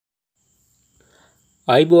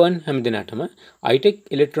iBoan හැමදිනටම iTEC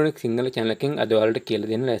electronic signal channel එකෙන් අද ඔයාලට කියලා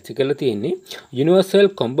දෙන්න ලෑස්ති කරලා තියෙන්නේ universal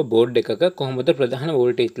combo board එකක කොහොමද ප්‍රධාන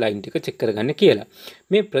voltage line ටික check කරගන්නේ කියලා.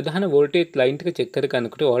 මේ ප්‍රධාන voltage line ටික check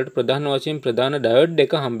කරගන්නකොට ඔයාලට ප්‍රධාන වශයෙන් ප්‍රධාන diode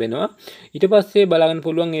එක හම්බ වෙනවා. ඊට පස්සේ බලන්න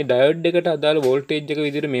පුළුවන් මේ diode එකට අදාළ voltage එක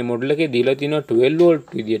විදිහට මේ model එකේ දීලා තියෙනවා 12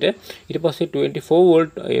 volt විදිහට. ඊට පස්සේ 24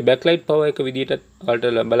 volt backlight power එක විදිහට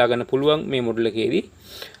ඔයාලට බලා ගන්න පුළුවන් මේ model එකේදී.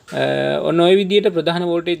 ඔන්න ඔය විදිහට ප්‍රධාන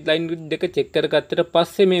වෝල්ටේජ් ලයින් දෙක චෙක් කරගත්තට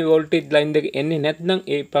පස්සේ මේ වෝල්ටේජ් ලයින් දෙක එන්නේ නැත්නම්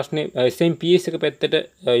ඒ ප්‍රශ්නේ SMPS එක පැත්තට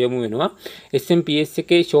යොමු වෙනවා. SMPS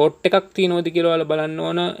එකේ ෂෝට් එකක් තියෙනවද කියලා ඔයාලා බලන්න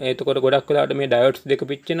ඕන. එතකොට ගොඩක් වෙලාවට මේ ඩයෝඩ්ස් දෙක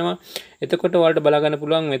පිච්චෙනවා. එතකොට ඔයාලට බලා ගන්න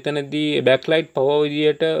පුළුවන් මෙතනදී බෑක්ලයිට් පවර්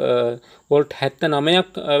විදියට වෝල්ට්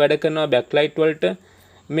 79ක් වැඩ කරනවා බෑක්ලයිට් වලට.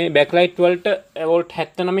 මේ බෑක්ලයිට් වලට වෝල්ට්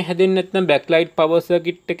 79 හැදෙන්නේ නැත්නම් බෑක්ලයිට් පවර්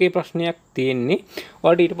සර්කිට් එකේ ප්‍රශ්නයක් තියෙන්නේ.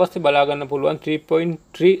 ඔයාලට ඊට පස්සේ බලා ගන්න පුළුවන්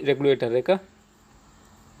 3.3 රෙගුලේටර් එක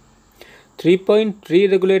 3.3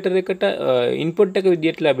 රෙගුලේටර් එකට ඉන්පුට් එක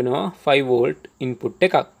විදියට ලැබෙනවා 5 වෝල්ට් ඉන්පුට්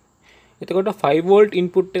එකක්. එතකොට 5 වෝල්ට්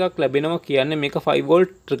ඉන්පුට් එකක් ලැබෙනවා කියන්නේ මේක 5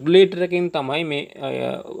 වෝල්ට් රෙගුලේටර් එකෙන් තමයි මේ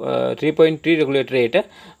 3.3 රෙගුලේටරේට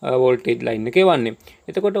වෝල්ටේජ් ලයින් එක එවන්නේ.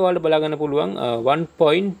 එතකොට ඔයාලට බලා ගන්න පුළුවන්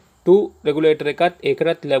 1.2 රෙගුලේටර් එකත්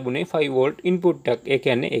ඒකටත් ලැබුණේ 5 වෝල්ට් ඉන්පුට් එකක්. ඒ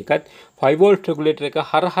කියන්නේ ඒකත් 5 වෝල්ට් රෙගුලේටර් එක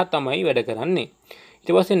හරහා තමයි වැඩ කරන්නේ.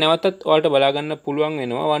 ඊට පස්සේ නැවතත් ඔයාලට බලා ගන්න පුළුවන්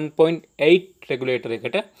වෙනවා 1.8 රෙගුලේටර්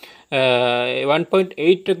එකට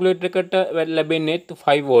 1.8 රෙගුලේටර් එකට ලැබෙන්නේ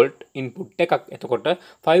 5 වෝල්ට් ඉන්පුට් එකක්. එතකොට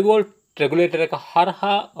 5 වෝල්ට් රෙගුලේටර් එක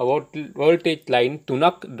හරහා වෝල්ටේජ් ලයින්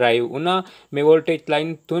තුනක් ඩ්‍රයිව් වුණා. මේ වෝල්ටේජ්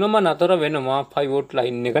ලයින් තුනම නතර වෙනවා 5 වෝල්ට්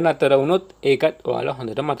ලයින් එක නතර වුණොත් ඒකත් ඔයාලා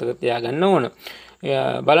හොඳට මතක තියාගන්න ඕන.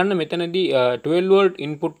 බලන්න මෙතනදී 12 වෝල්ට්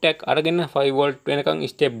ඉන්පුට් එකක් අරගෙන 5 වෝල්ට් වෙනකන්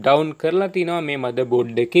ස්ටෙප් ඩවුන් කරලා තිනවා මේ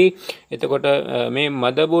මදර්බෝඩ් එකේ. එතකොට මේ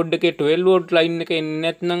මදර්බෝඩ් එකේ 12 වෝල්ට් ලයින් එක එන්නේ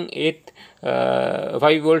නැත්නම් ඒත්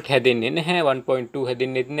 5 වෝල්ට් හැදෙන්නේ නැහැ, 1.2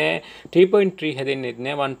 හැදෙන්නෙත් නැහැ, 3.3 හැදෙන්නෙත්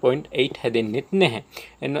නැහැ, 1.8 හැදෙන්නෙත් නැහැ.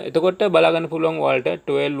 එතකොට බලා ගන්න පුළුවන් ඔයාලට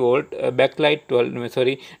 12 වෝල්ට් බෑක්ලයිට්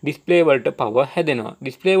ඩිස්ප්ලේ වලට පවර් හැදෙනවා.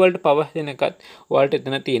 ඩිස්ප්ලේ වලට පවර් හැදෙන එකත් ඔයාලට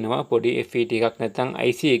එතන තියෙනවා පොඩි FET එකක් නැත්නම්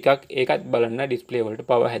IC එකක්. ඒකත් බලන්න ඩිස්ප්ලේ වලට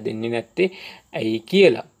පවර් හැදෙන්නේ නැත්තේ ඇයි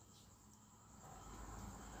කියලා.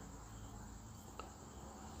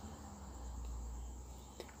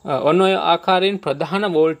 ඔන්න ඔය ආකාරයෙන් ප්‍රධාන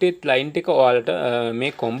වෝල්ටේජ් ලයින් ටික ඔයාලට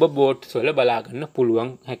මේ කොම්බෝ බෝඩ්ස් වල බලා ගන්න පුළුවන්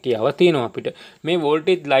හැකියාව තියෙනවා අපිට. මේ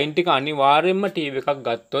වෝල්ටේජ් ලයින් ටික අනිවාර්යයෙන්ම ටීවී එකක්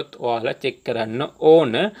ගත්තොත් ඔයාලා චෙක් කරන්න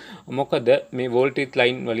ඕන. මොකද මේ වෝල්ටේජ්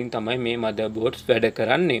ලයින් වලින් තමයි මේ මදර්බෝඩ්ස් වැඩ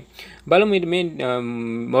කරන්නේ. බලමු මේ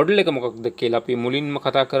මොඩල් එක මොකක්ද කියලා. අපි මුලින්ම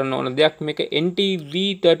කතා කරන්න ඕන දෙයක් මේක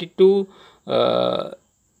NTV32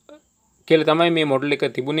 කියලා තමයි මේ මොඩල් එක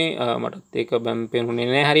තිබුණේ. මටත් ඒක පේන්නේ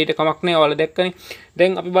නැහැ හරියට, කමක් නැහැ, ඔයාලා දැක්කනේ.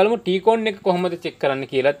 දැන් අපි බලමු ටීකෝන් එක කොහොමද චෙක් කරන්න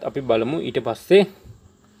කියලාත් අපි බලමු ඊට පස්සේ.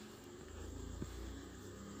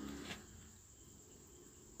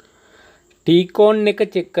 ටීකෝන් එක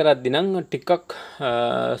චෙක් කරද්දී නම් ටිකක්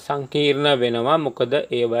සංකීර්ණ වෙනවා. මොකද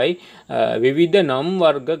ඒවයි විවිධ නම්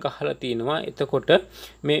වර්ග ගහලා තිනවා. එතකොට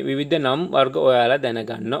මේ විවිධ නම් වර්ග ඔයාලා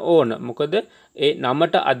දැනගන්න ඕන. මොකද ඒ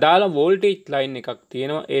නමට අදාළ වෝල්ටේජ් ලයින් එකක්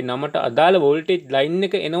තියෙනවා. ඒ නමට අදාළ වෝල්ටේජ් ලයින්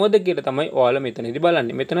එක එනවද කියලා තමයි ඔයාලා මෙතනදී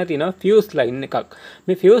බලන්නේ. මෙතන තියෙනවා ෆියුස් ලයින් එකක්.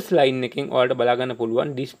 මේ ෆියුස් ලයින් එකෙන් ඔයාලට බලා ගන්න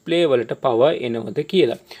පුළුවන් ඩිස්ප්ලේ වලට පවර් එනවද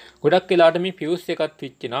කියලා. ගොඩක් වෙලාවට මේ ෆියුස් එකත්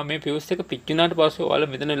පිච්චෙනවා. මේ ෆියුස් එක පිච්චුනාට පස්සේ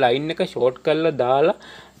ඔයාලා මෙතන ලයින් එක ෂෝට් කරලා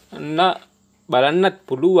දාලා බලන්නත්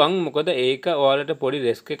පුළුවන්. මොකද ඒක ඔයාලට පොඩි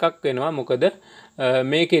රිස්ක් එකක් වෙනවා. මොකද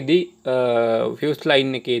මේකෙදි ෆියුස් ලයින්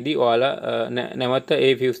එකේදී ඔයාලා නැවත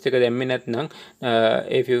ඒ ෆියුස් එක දැම්මේ නැත්නම්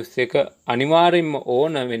ඒ ෆියුස් එක අනිවාර්යෙන්ම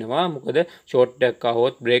ඕන වෙනවා. මොකද ෂෝට් එකක්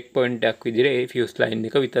આવොත් බ්‍රේක් පොයින්ට් එකක් විදිහට ඒ ෆියුස් ලයින්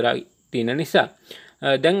එක විතරයි තියෙන නිසා.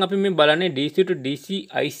 දැන් අපි මේ බලන්නේ DC to DC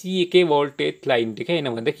IC එකේ වෝල්ටේජ් ලයින් ටික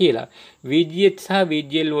එනවද කියලා. VGH සහ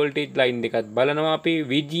VGL වෝල්ටේජ් ලයින් දෙකත් බලනවා අපි.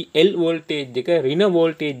 VGL වෝල්ටේජ් එක ඍණ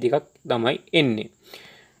වෝල්ටේජ් එකක් තමයි එන්නේ.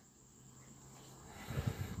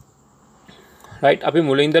 රයිට්, අපි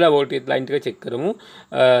මුලින් ඉඳලා වෝල්ටේජ් ලයින් ටික චෙක් කරමු.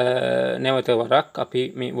 නැවත වරක්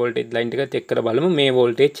අපි මේ වෝල්ටේජ් ලයින් ටික චෙක් කර බලමු මේ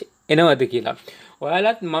වෝල්ටේජ් එනවද කියලා.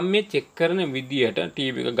 ඔයාලත් මම මේ චෙක් කරන විදියට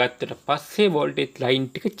ටීවී එක ගත්තට පස්සේ වෝල්ටේජ් ලයින්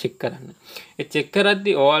ටික චෙක් කරන්න. ඒ චෙක්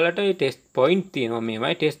කරද්දී ඔයාලට මේ ටෙස්ට් පොයින්ට් තියෙනවා.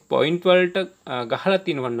 මේවයි ටෙස්ට් පොයින්ට් වලට ගහලා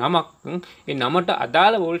තියෙනවා නමක්. ඒ නමට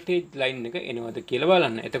අදාළ වෝල්ටේජ් ලයින් එක එනවද කියලා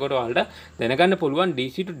බලන්න. එතකොට ඔයාලට දැනගන්න පුළුවන්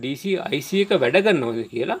DC to DC IC එක වැඩ කරනවද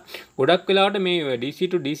කියලා. ගොඩක් වෙලාවට මේ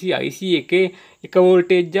DC to DC IC එකේ එක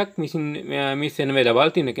වෝල්ටේජ්යක් මිස් වෙන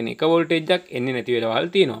වෙලාවල් තියෙන කෙනෙක්. එක වෝල්ටේජ්යක් එන්නේ නැති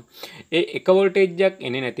වෙලාවල් තියෙනවා. ඒ එක වෝල්ටේජ්යක්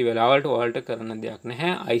එන්නේ නැති වෙලාවලට ඔයාලට කරන්න දෙයක්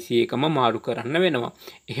නැහැ. IC එකම මාරු කරන්න වෙනවා.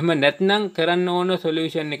 එහෙම නැත්නම් කරන්න ඕන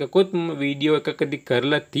සොලියුෂන් එකකුත් වීඩියෝ එකකදී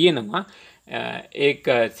කරලා තියෙනවා. ඒක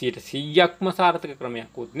 100%ක්ම සාර්ථක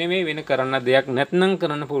ක්‍රමයක් උත් නෙමෙයි වෙන කරන්න දෙයක් නැත්නම්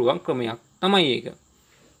කරන්න පුළුවන් ක්‍රමයක් තමයි ඒක.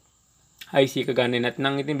 IC එක ගන්නෙ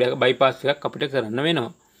නැත්නම් ඉතින් බයිපාස් එකක් අපිට කරන්න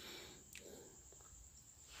වෙනවා.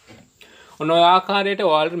 ඔන්න ඔය ආකාරයට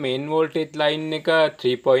ඔයාලට මේන් වෝල්ටේජ් ලයින් එක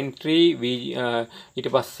 3.3 ඊට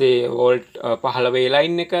පස්සේ වෝල්ට් 15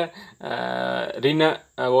 ලයින් එක ඍණ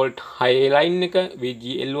වෝල්ට් 6 ලයින් එක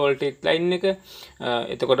VGL වෝල්ටේජ් ලයින් එක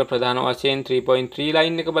එතකොට ප්‍රධාන වශයෙන් 3.3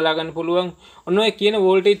 ලයින් එක බලා ගන්න පුළුවන්. ඔන්න ඔය කියන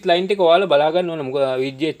වෝල්ටේජ් ලයින් ටික ඔයාලා බලා ගන්න ඕන. මොකද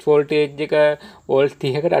VGH වෝල්ටේජ් එක වෝල්ට්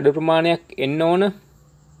 30කට අඩු ප්‍රමාණයක් එන්න ඕන.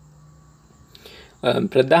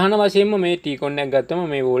 ප්‍රධාන වශයෙන්ම මේ T-con එක ගත්තම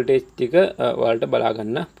මේ වෝල්ටේජ් ටික ඔයාලට බලා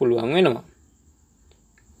ගන්න පුළුවන් වෙනවා.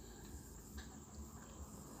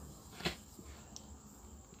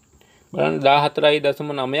 බලන්න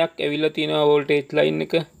 14.9ක් ඇවිල්ලා තියෙනවා වෝල්ටේජ් ලයින්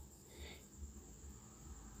එක.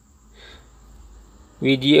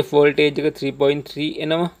 VGF වෝල්ටේජ් එක 3.3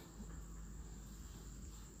 එනවා.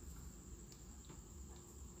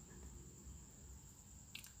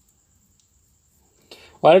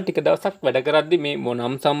 ඔයාලා ටික දවසක් වැඩ කරද්දි මේ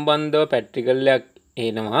නම් සම්බන්ධව පැට්‍රිකල් එකක්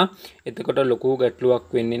එනවා. එතකොට ලොකු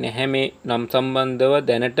ගැටලුවක් වෙන්නේ නැහැ මේ නම් සම්බන්ධව.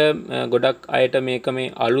 දැනට ගොඩක් අයට මේක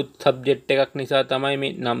මේ අලුත් සබ්ජෙක්ට් එකක් නිසා තමයි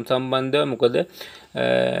මේ නම් සම්බන්ධව. මොකද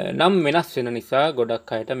නම් වෙනස් වෙන නිසා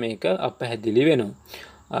ගොඩක් අයට මේක අපැහැදිලි වෙනවා.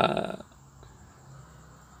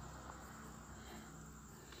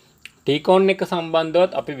 T-con එක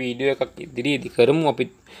සම්බන්ධවත් අපි වීඩියෝ එකක් ඉදිරියේදී කරමු. අපි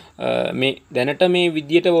මේ දැනට මේ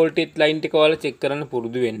විදියට වෝල්ටේජ් ලයින් ටික ඔයාලා චෙක් කරන්න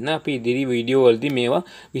පුරුදු වෙන්න. අපි ඉදිරි වීඩියෝ වලදී මේවා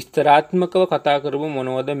විස්තරාත්මකව කතා කරමු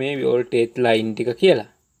මොනවද මේ වෝල්ටේජ් ලයින් ටික කියලා.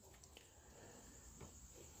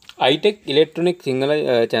 iTEC ඉලෙක්ට්‍රොනික සිංහල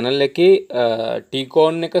channel එකේ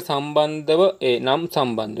T-con එක සම්බන්ධව නම්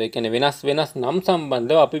සම්බන්ධව, ඒ කියන්නේ වෙනස් නම්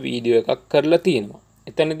සම්බන්ධව අපි වීඩියෝ එකක් කරලා තියෙනවා.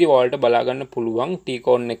 එතනදී ඔයාලට බලා ගන්න පුළුවන්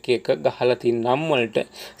T-con එක ගහලා තියෙන නම් වලට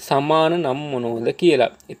සමාන නම් මොනවද කියලා.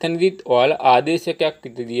 එතනදිත් ඔයාලා ආදේශකයක්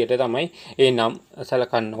විදියට තමයි ඒ නම්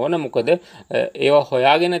සලකන්න ඕන. මොකද ඒවා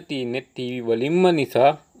හොයාගෙන තියෙන්නේ TV වලින්ම නිසා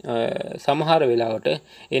සමහර වෙලාවට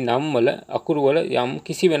ඒ නම් වල අකුරු වල යම්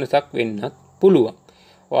කිසි වෙනසක් වෙන්නත් පුළුවන්.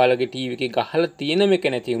 ඔයාලගේ TV එකේ ගහලා තියෙන මේක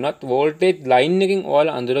නැති වුණත් වෝල්ටේජ් ලයින් එකෙන්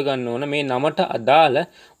ඔයාලා අඳුර ගන්න ඕන මේ නමට අදාළ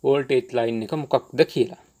වෝල්ටේජ් ලයින් එක මොකක්ද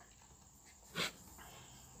කියලා.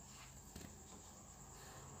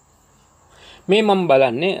 මේ මම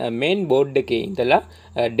බලන්නේ මේන් බෝඩ් එකේ ඉඳලා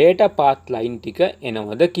data path line ටික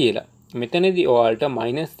එනවද කියලා. මෙතනදී ඔයාලට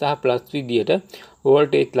minus සහ plus විදියට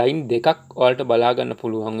voltage line දෙකක් ඔයාලට බලා ගන්න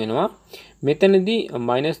පුළුවන් වෙනවා. මෙතනදී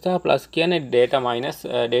minus සහ plus කියන්නේ data minus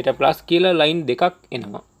data plus කියලා line දෙකක්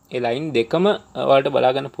එනවා. ඒ line දෙකම ඔයාලට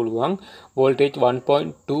බලා ගන්න පුළුවන්. voltage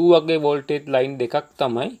 1.2 වගේ voltage line දෙකක්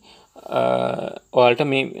තමයි ඔයාලට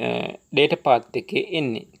මේ data path එකේ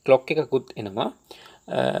එන්නේ. clock එකකුත් එනවා.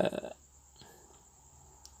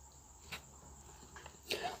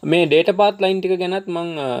 මේ data path line ටික ගැනත් මම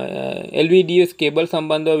LVDS cable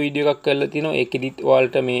සම්බන්ධව වීඩියෝ එකක් කරලා තිනවා. ඒකෙදිත්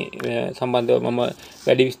ඔයාලට මේ සම්බන්ධව මම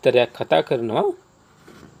වැඩි විස්තරයක් කතා කරනවා.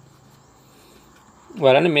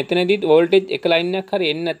 බලන්න මෙතනදිත් voltage එක line එකක්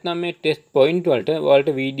හරි එන්නේ නැත්නම් මේ test point වලට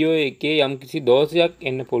ඔයාලට වීඩියෝ එකේ යම්කිසි දෝෂයක්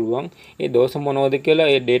එන්න පුළුවන්. ඒ දෝෂ මොනවද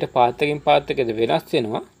කියලා ඒ data path එකකින් path එකට වෙනස්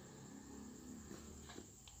වෙනවා.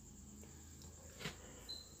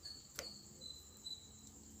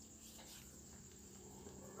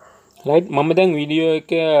 right මම දැන් වීඩියෝ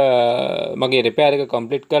එක මගේ රිපෙයාර් එක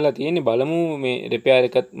කම්ප්ලීට් කරලා තියෙන්නේ. බලමු මේ රිපෙයාර්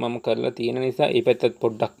එකත් මම කරලා තියෙන නිසා ඒ පැත්තත්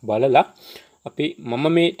පොඩ්ඩක් බලලා අපි මම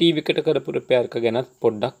මේ ටීවී එකට කරපු රිපෙයාර් එක ගැනත්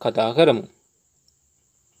පොඩ්ඩක් කතා කරමු.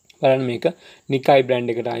 බලන්න මේක නිකයි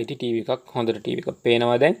බ්‍රෑන්ඩ් එකට ආйти ටීවී එකක්. හොඳට ටීවී එකක්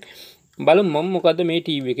පේනවා දැන්. බලමු මම මොකද්ද මේ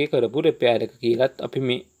ටීවී එකේ කරපු රිපෙයාර් එක කියලාත් අපි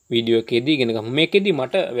මේ වීඩියෝ එකේදී ඉගෙන ගමු. මේකෙදි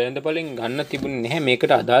මට වෙළඳපොලෙන් ගන්න තිබුණේ නැහැ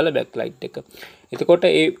මේකට අදාළ බෑක්ලයිට් එක. එතකොට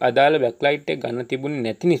ඒ අදාළ බෑක්ලයිට් එක ගන්න තිබුණේ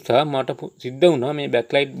නැති නිසා මට සිද්ධ වුණා මේ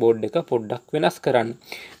බෑක්ලයිට් බෝඩ් එක පොඩ්ඩක් වෙනස් කරන්න.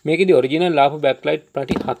 මේකෙදි ඔරිජිනල් ආපු බෑක්ලයිට්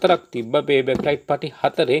පටි 4ක් තිබ්බා. මේ බෑක්ලයිට් පටි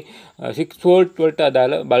 4 6 වෝල්ට් වලට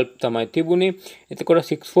අදාළ බල්බ් තමයි තිබුණේ. එතකොට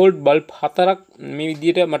 6 වෝල්ට් බල්බ් 4ක් මේ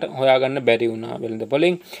විදිහට මට හොයාගන්න බැරි වුණා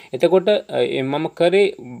වෙළඳපොලෙන්. එතකොට මම කරේ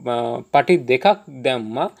පටි දෙකක්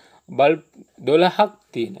දැම්මා. බල්බ් 12ක්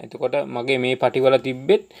තියෙන. එතකොට මගේ මේ පටිවල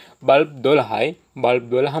තිබ්බෙත් බල්බ් 12යි.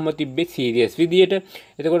 බල්බ් 12ම තිබ්බෙත් සීරියස් විදියට.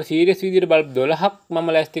 එතකොට සීරියස් විදියට බල්බ් 12ක්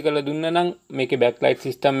මම ලෑස්ති කරලා දුන්නා නම් මේකේ බෑක්ලයිට්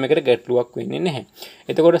සිස්ටම් එකට ගැටලුවක් වෙන්නේ නැහැ.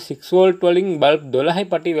 එතකොට 6 වෝල්ට් වලින් බල්බ් 12යි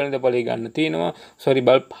පටි වෙළඳපොලේ ගන්න තියෙනවා. සෝරි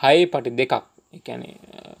බල්බ් 6යි පටි දෙකක්. ඒ කියන්නේ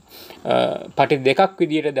පටි දෙකක්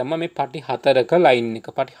විදියට දැම්ම මේ පටි 4ක ලයින් එක.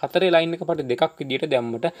 පටි 4 ලයින් එක පටි දෙකක් විදියට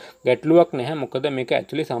දැම්මට ගැටලුවක් නැහැ. මොකද මේක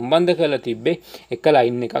ඇක්චුලි සම්බන්ධ කරලා තිබ්බේ එක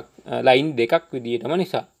ලයින් දෙකක් විදියටම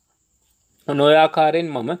නිසා. ඔය ආකාරයෙන්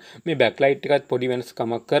මම මේ බෑක්ලයිට් එකත් පොඩි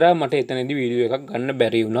වෙනස්කමක් කරා. මට එතනදී වීඩියෝ එකක් ගන්න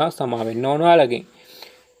බැරි වුණා. සමා වෙන්න ඕන ඔයාලගෙන්.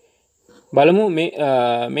 බලමු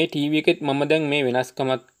මේ ටීවී එකෙත් මම දැන් මේ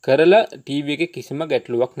වෙනස්කමක් කරලා ටීවී එකේ කිසිම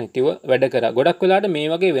ගැටලුවක් නැතිව වැඩ කරා. ගොඩක් වෙලාවට මේ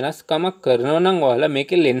වගේ වෙනස්කමක් කරනවා නම් ඔයාලා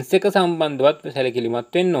මේකේ ලෙන්ස් එක සම්බන්ධවත්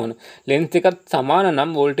සැලකිලිමත් වෙන්න ඕන. ලෙන්ස් එකත් සමාන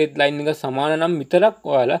නම් වෝල්ටේජ් ලයින් එක සමාන නම් විතරක්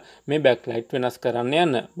ඔයාලා මේ බෑක්ලයිට් වෙනස් කරන්න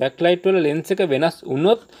යන්න. බෑක්ලයිට් වල ලෙන්ස් එක වෙනස්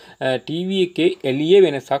වුණොත් ටීවී එකේ එළියේ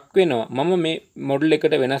වෙනසක් වෙනවා. මම මේ මොඩල්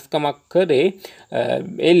එකට වෙනස්කමක් කරේ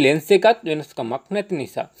ඒ ලෙන්ස් එකත් වෙනස්කමක් නැති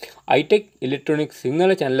නිසා. iTEC ඉලෙක්ට්‍රොනික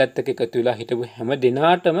සිංහල channel එකත් එක්ක එකතු වෙලා හිටපු හැම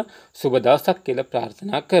දිනාටම සුබ දවසක් කියලා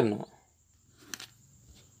ප්‍රාර්ථනා කරනවා.